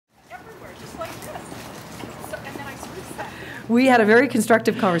We had a very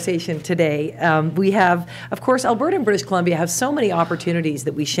constructive conversation today. We have, of course, Alberta and British Columbia have so many opportunities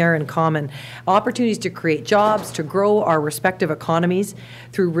that we share in common. Opportunities to create jobs, to grow our respective economies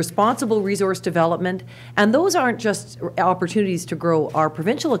through responsible resource development. And those aren't just opportunities to grow our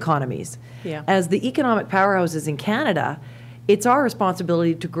provincial economies. Yeah. As the economic powerhouses in Canada, it's our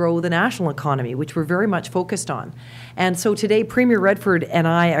responsibility to grow the national economy, which we're very much focused on. And so today, Premier Redford and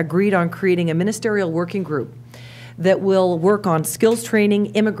I agreed on creating a ministerial working group that will work on skills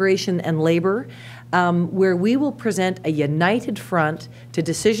training, immigration, and labor, where we will present a united front to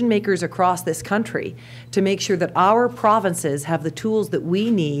decision makers across this country to make sure that our provinces have the tools that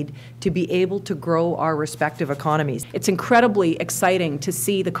we need to be able to grow our respective economies. It's incredibly exciting to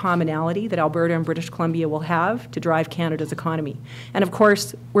see the commonality that Alberta and British Columbia will have to drive Canada's economy. And of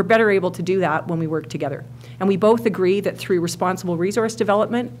course, we're better able to do that when we work together. And we both agree that through responsible resource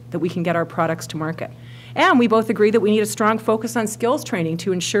development that we can get our products to market. And we both agree that we need a strong focus on skills training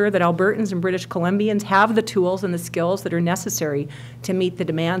to ensure that Albertans and British Columbians have the tools and the skills that are necessary to meet the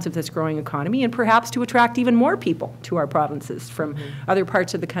demands of this growing economy and perhaps to attract even more people to our provinces from other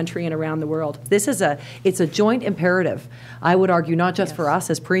parts of the country and around the world. It's a joint imperative, I would argue, not just for us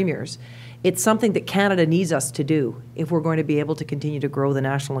as premiers. It's something that Canada needs us to do if we're going to be able to continue to grow the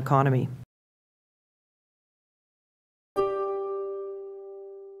national economy.